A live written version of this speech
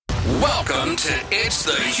Welcome to It's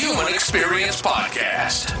the Human Experience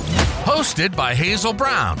Podcast. Hosted by Hazel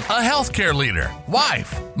Brown, a healthcare leader,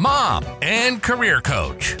 wife, mom, and career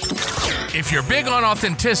coach. If you're big on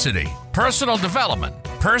authenticity, personal development,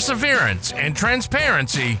 perseverance, and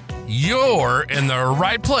transparency, you're in the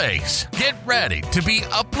right place. Get ready to be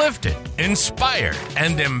uplifted, inspired,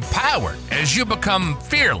 and empowered as you become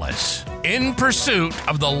fearless in pursuit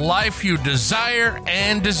of the life you desire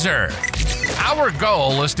and deserve. Our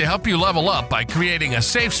goal is to help you level up by creating a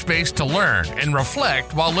safe space to learn and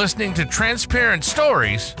reflect while listening to transparent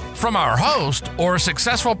stories from our host or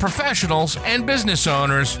successful professionals and business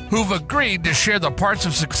owners who've agreed to share the parts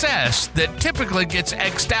of success that typically gets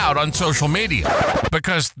X'd out on social media.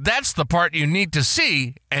 Because that's the part you need to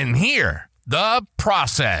see and hear, the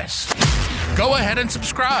process. Go ahead and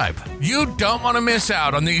subscribe. You don't want to miss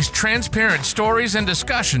out on these transparent stories and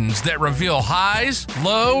discussions that reveal highs,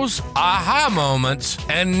 lows, aha moments,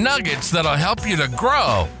 and nuggets that'll help you to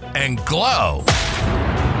grow and glow.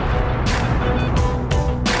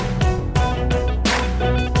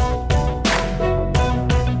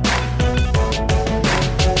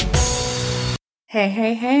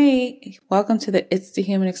 Hey. Welcome to the It's the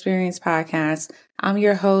Human Experience Podcast. I'm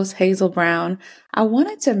your host, Hazel Brown. I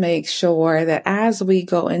wanted to make sure that as we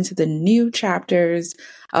go into the new chapters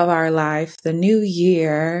of our life, the new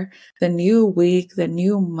year, the new week, the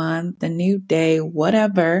new month, the new day,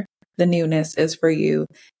 whatever the newness is for you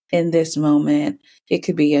in this moment, it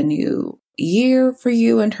could be a new year for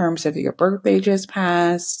you in terms of your birthday just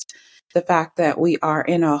passed, the fact that we are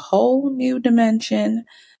in a whole new dimension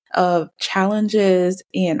of challenges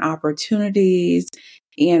and opportunities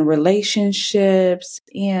and relationships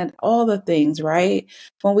and all the things, right?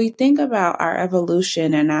 When we think about our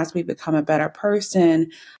evolution and as we become a better person,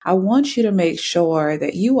 I want you to make sure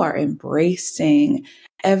that you are embracing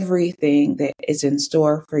everything that is in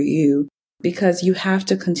store for you, because you have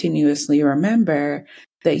to continuously remember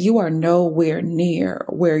that you are nowhere near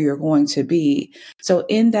where you're going to be. So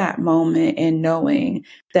in that moment, and knowing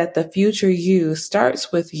that the future you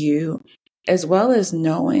starts with you, as well as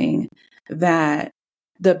knowing that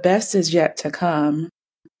the best is yet to come,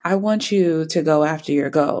 I want you to go after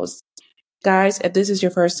your goals. Guys, if this is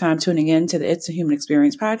your first time tuning in to the It's a Human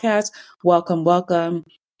Experience Podcast, welcome.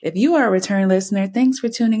 If you are a return listener, thanks for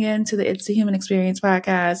tuning in to the It's a Human Experience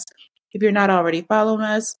Podcast. If you're not already following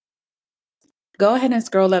us, go ahead and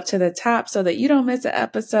scroll up to the top so that you don't miss an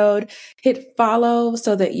episode. Hit follow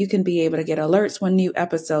so that you can be able to get alerts when new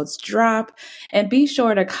episodes drop. And be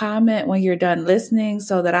sure to comment when you're done listening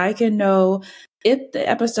so that I can know if the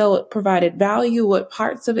episode provided value, what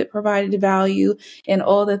parts of it provided value, and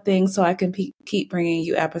all the things so I can keep bringing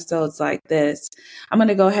you episodes like this. I'm going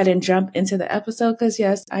to go ahead and jump into the episode because,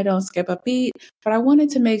 yes, I don't skip a beat, but I wanted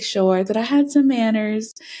to make sure that I had some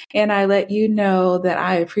manners and I let you know that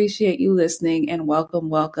I appreciate you listening and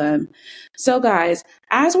welcome. So, guys,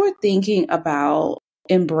 as we're thinking about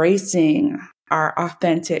embracing our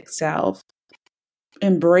authentic self,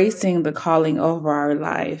 embracing the calling over our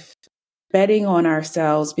life, betting on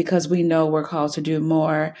ourselves because we know we're called to do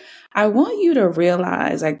more, I want you to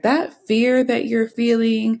realize like that fear that you're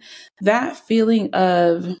feeling, that feeling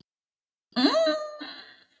of, can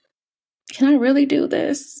I really do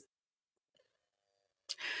this?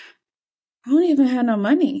 I don't even have no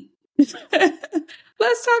money. Let's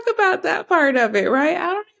talk about that part of it, right?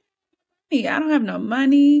 I don't have no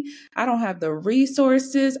money. I don't have the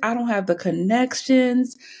resources. I don't have the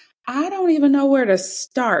connections. I don't even know where to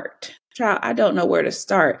start. Child, I don't know where to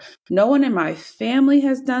start. No one in my family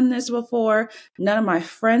has done this before. None of my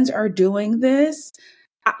friends are doing this.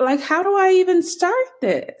 How do I even start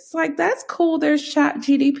this? Like, that's cool. There's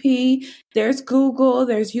ChatGPT, there's Google,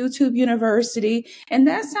 there's YouTube University, and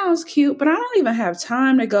that sounds cute, but I don't even have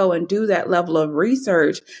time to go and do that level of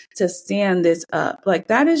research to stand this up. Like,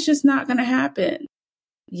 that is just not going to happen.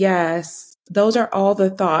 Yes. Those are all the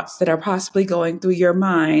thoughts that are possibly going through your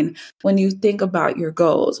mind when you think about your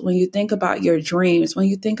goals, when you think about your dreams, when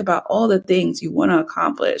you think about all the things you want to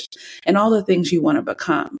accomplish and all the things you want to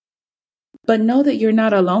become. But know that you're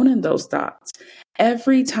not alone in those thoughts.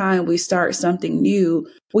 Every time we start something new,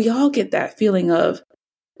 we all get that feeling of,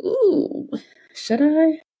 ooh, should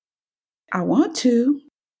I? I want to.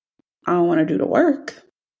 I don't want to do the work.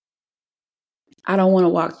 I don't want to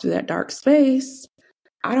walk through that dark space.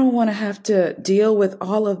 I don't want to have to deal with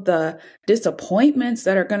all of the disappointments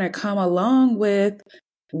that are going to come along with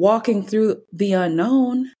walking through the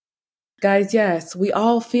unknown. Guys, yes, we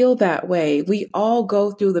all feel that way. We all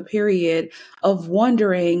go through the period of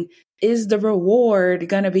wondering, is the reward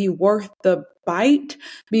going to be worth the bite,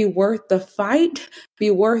 be worth the fight,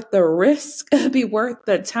 be worth the risk, be worth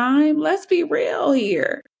the time. Let's be real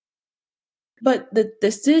here. But the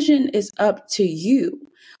decision is up to you.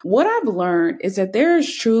 What I've learned is that there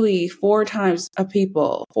is truly four types of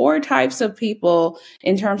people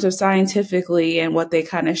in terms of scientifically and what they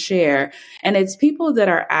kind of share. And it's people that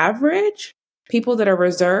are average, people that are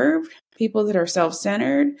reserved, people that are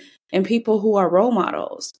self-centered, and people who are role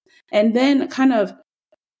models. And then kind of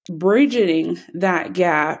bridging that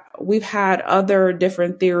gap, we've had other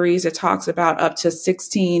different theories that talks about up to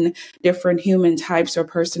 16 different human types or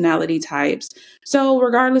personality types. So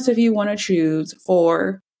regardless if you want to choose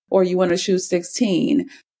 4 or you want to choose 16,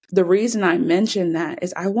 the reason I mention that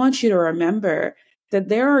is I want you to remember that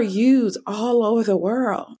there are yous all over the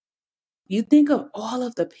world. You think of all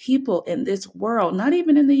of the people in this world, not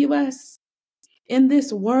even in the US, in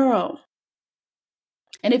this world.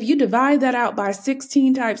 And if you divide that out by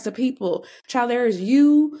 16 types of people, child, there is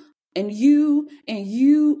you and you and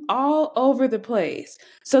you all over the place.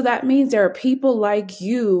 So that means there are people like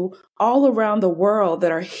you all around the world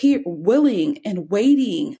that are here willing and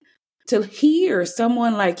waiting to hear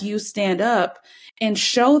someone like you stand up and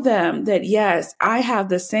show them that, yes, I have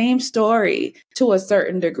the same story to a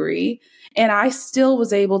certain degree, and I still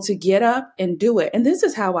was able to get up and do it. And this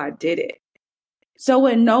is how I did it. So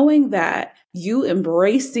in knowing that you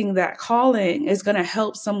embracing that calling is going to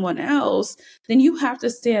help someone else, then you have to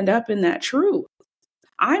stand up in that truth.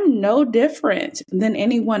 I'm no different than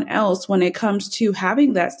anyone else when it comes to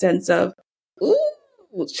having that sense of,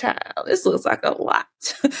 ooh, child, this looks like a lot.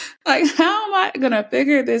 Like, how am I going to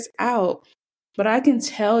figure this out? But I can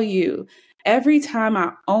tell you, every time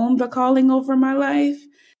I own the calling over my life,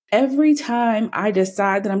 every time I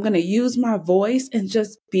decide that I'm going to use my voice and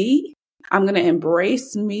just be, I'm going to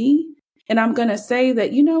embrace me. And I'm going to say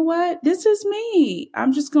that, you know what? This is me.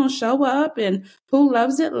 I'm just going to show up, and who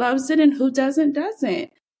loves it, and who doesn't.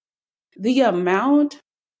 The amount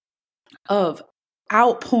of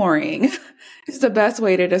outpouring is the best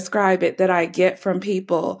way to describe it that I get from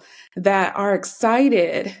people that are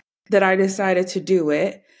excited that I decided to do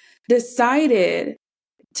it, decided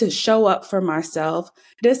to show up for myself,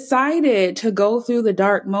 decided to go through the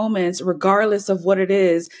dark moments, regardless of what it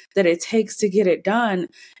is that it takes to get it done.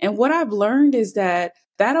 And what I've learned is that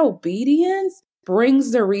obedience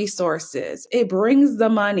brings the resources. It brings the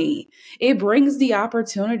money. It brings the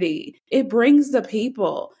opportunity. It brings the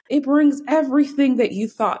people. It brings everything that you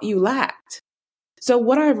thought you lacked. So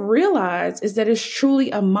what I've realized is that it's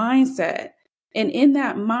truly a mindset. And in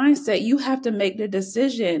that mindset, you have to make the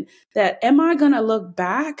decision that, am I going to look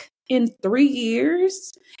back in 3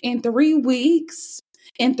 years, in 3 weeks,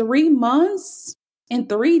 in 3 months, in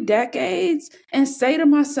 3 decades, and say to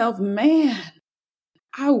myself, man,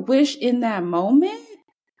 I wish in that moment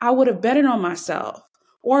I would have betted on myself?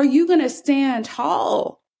 Or are you going to stand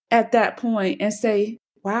tall at that point and say,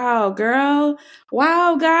 wow, girl,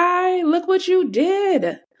 wow, guy, look what you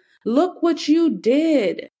did. Look what you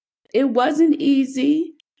did. It wasn't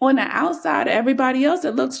easy. On the outside of everybody else,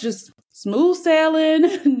 it looks just smooth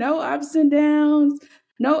sailing, no ups and downs,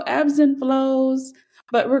 no ebbs and flows.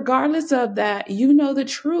 But regardless of that, you know the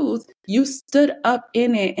truth. You stood up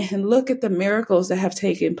in it, and look at the miracles that have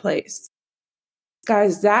taken place.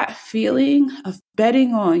 Guys, that feeling of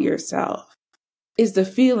betting on yourself is the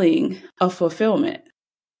feeling of fulfillment.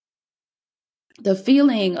 The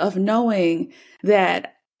feeling of knowing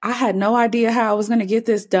that I had no idea how I was going to get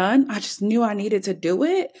this done. I just knew I needed to do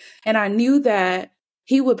it. And I knew that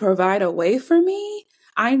he would provide a way for me.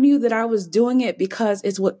 I knew that I was doing it because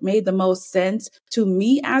it's what made the most sense to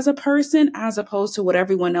me as a person, as opposed to what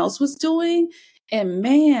everyone else was doing. And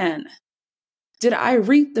man, did I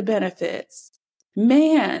reap the benefits?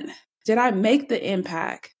 Man, did I make the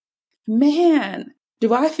impact? Man,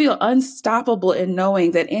 do I feel unstoppable in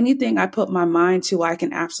knowing that anything I put my mind to, I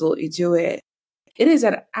can absolutely do it. It is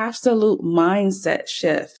an absolute mindset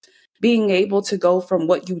shift, being able to go from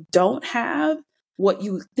what you don't have, what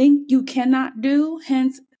you think you cannot do,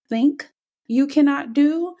 hence think you cannot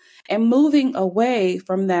do, and moving away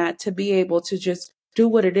from that to be able to just do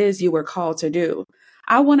what it is you were called to do.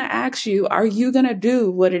 I want to ask you, are you going to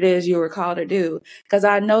do what it is you were called to do? Because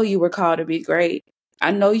I know you were called to be great.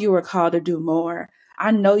 I know you were called to do more.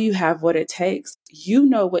 I know you have what it takes. You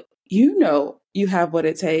know you have what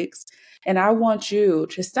it takes. And I want you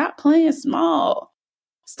to stop playing small.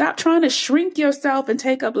 Stop trying to shrink yourself and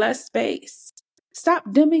take up less space. Stop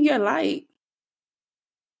dimming your light.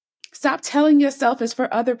 Stop telling yourself it's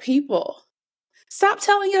for other people. Stop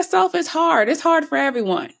telling yourself it's hard. It's hard for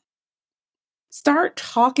everyone. Start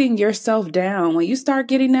talking yourself down. When you start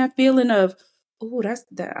getting that feeling of, oh, that's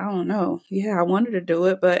that. I don't know. Yeah, I wanted to do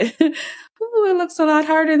it, but ooh, it looks a lot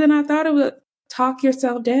harder than I thought it would. Talk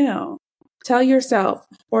yourself down. Tell yourself,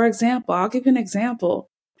 for example, I'll give you an example.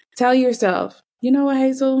 Tell yourself, you know what,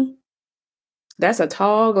 Hazel? That's a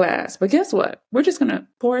tall glass. But guess what? We're just going to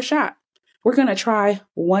pour a shot. We're going to try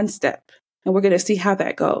one step and we're going to see how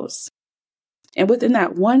that goes. And within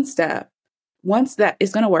that one step, once that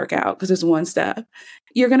is going to work out because it's one step,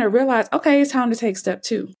 you're going to realize, okay, it's time to take step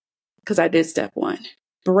 2 because I did step 1.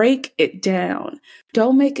 Break it down.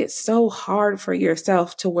 Don't make it so hard for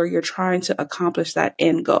yourself to where you're trying to accomplish that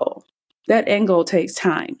end goal. That end goal takes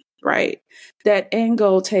time, right? That end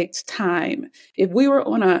goal takes time. If we were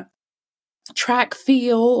on a track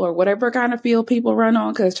field or whatever kind of field people run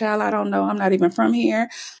on, because child, I don't know, I'm not even from here.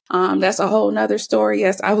 That's a whole nother story.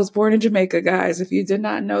 Yes, I was born in Jamaica, guys. If you did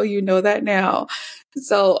not know, you know that now.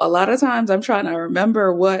 So a lot of times I'm trying to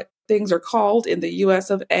remember what things are called in the US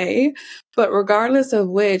of A, but regardless of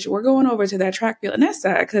which, we're going over to that track field. And that's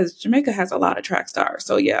sad because Jamaica has a lot of track stars.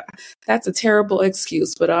 So yeah, that's a terrible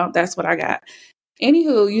excuse, but that's what I got.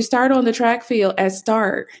 Anywho, you start on the track field at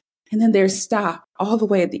start. And then there's stop all the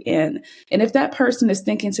way at the end. And if that person is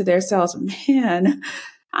thinking to themselves, man,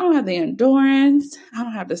 I don't have the endurance. I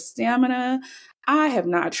don't have the stamina. I have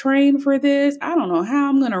not trained for this. I don't know how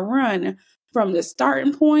I'm going to run from the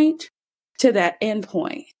starting point to that end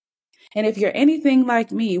point. And if you're anything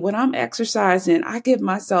like me, when I'm exercising, I give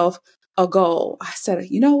myself a goal. I said,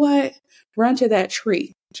 you know what? Run to that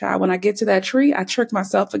tree. Child, when I get to that tree, I trick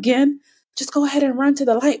myself again. Just go ahead and run to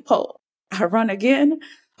the light pole. I run again.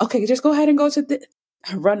 Okay, just go ahead and go to the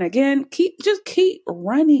run again. Keep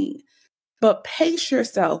running. But pace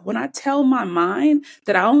yourself. When I tell my mind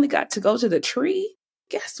that I only got to go to the tree,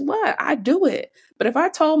 guess what? I do it. But if I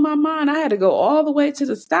told my mind I had to go all the way to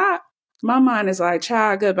the stop, my mind is like,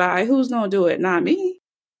 child, goodbye. Who's going to do it? Not me.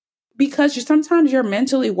 Because sometimes you're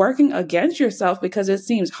mentally working against yourself because it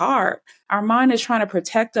seems hard. Our mind is trying to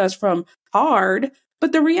protect us from hard.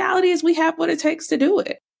 But the reality is we have what it takes to do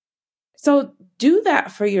it. So do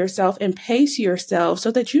that for yourself and pace yourself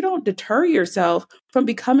so that you don't deter yourself from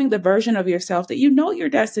becoming the version of yourself that you know you're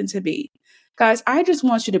destined to be. Guys, I just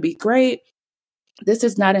want you to be great. This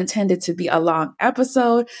is not intended to be a long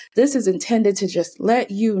episode. This is intended to just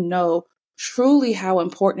let you know truly how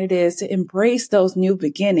important it is to embrace those new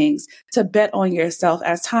beginnings, to bet on yourself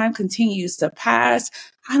as time continues to pass.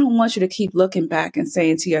 I don't want you to keep looking back and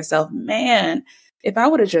saying to yourself, man, if I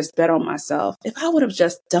would have just bet on myself, if I would have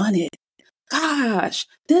just done it, gosh,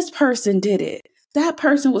 this person did it. That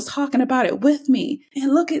person was talking about it with me.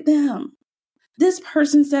 And look at them. This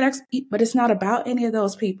person said, but it's not about any of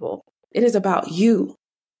those people. It is about you.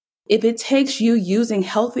 If it takes you using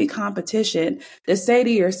healthy competition to say to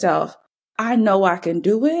yourself, I know I can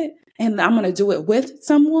do it, and I'm going to do it with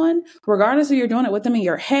someone, regardless if you're doing it with them in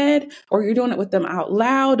your head or you're doing it with them out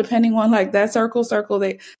loud, depending on like that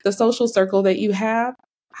the social circle that you have.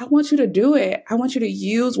 I want you to do it. I want you to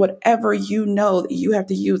use whatever you know that you have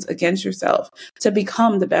to use against yourself to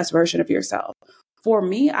become the best version of yourself. For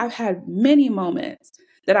me, I've had many moments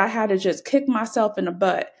that I had to just kick myself in the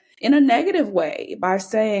butt in a negative way by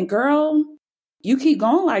saying, girl, you keep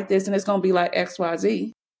going like this and it's going to be like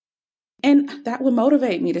XYZ. And that would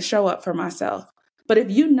motivate me to show up for myself. But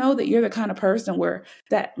if you know that you're the kind of person where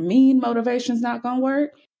that mean motivation is not going to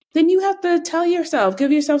work, then you have to tell yourself,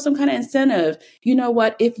 give yourself some kind of incentive. You know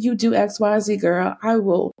what? If you do XYZ, girl, I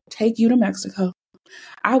will take you to Mexico.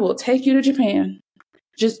 I will take you to Japan.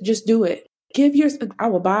 Just do it. I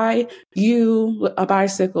will buy you a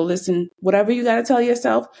bicycle. Listen, whatever you got to tell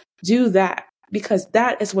yourself, do that, because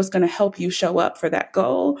that is what's going to help you show up for that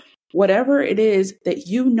goal. Whatever it is that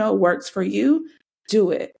you know works for you,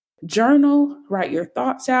 do it. Journal, write your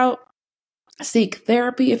thoughts out. Seek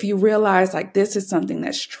therapy if you realize like this is something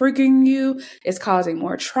that's triggering you, it's causing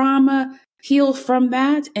more trauma. Heal from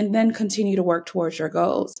that and then continue to work towards your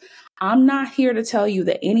goals. I'm not here to tell you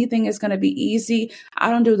that anything is going to be easy. I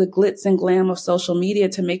don't do the glitz and glam of social media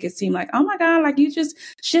to make it seem like, oh my God, like you just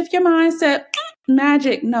shift your mindset.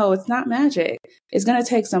 Magic. No, it's not magic. It's going to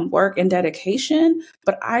take some work and dedication,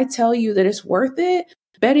 but I tell you that it's worth it.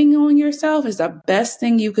 Betting on yourself is the best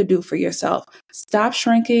thing you could do for yourself. Stop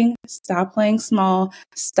shrinking, stop playing small,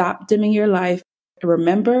 stop dimming your life.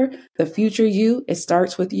 Remember, the future you, it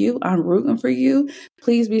starts with you. I'm rooting for you.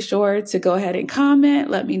 Please be sure to go ahead and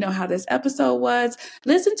comment. Let me know how this episode was.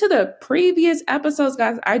 Listen to the previous episodes,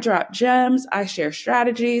 guys. I drop gems. I share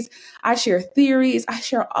strategies. I share theories. I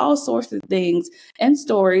share all sorts of things and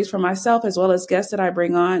stories for myself as well as guests that I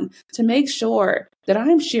bring on to make sure that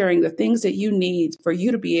I'm sharing the things that you need for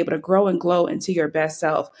you to be able to grow and glow into your best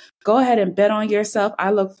self. Go ahead and bet on yourself.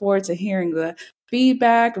 I look forward to hearing the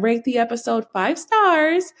feedback. Rate the episode 5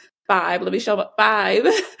 stars. 5. Let me show up 5.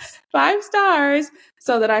 5 stars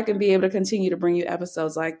so that I can be able to continue to bring you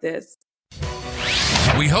episodes like this.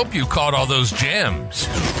 We hope you caught all those gems.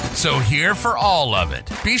 So here for all of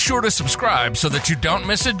it. Be sure to subscribe so that you don't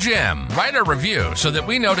miss a gem. Write a review so that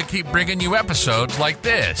we know to keep bringing you episodes like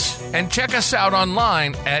this. And check us out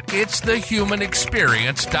online at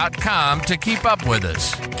itsthehumanexperience.com to keep up with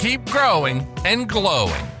us. Keep growing and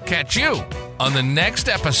glowing. Catch you on the next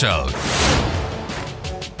episode.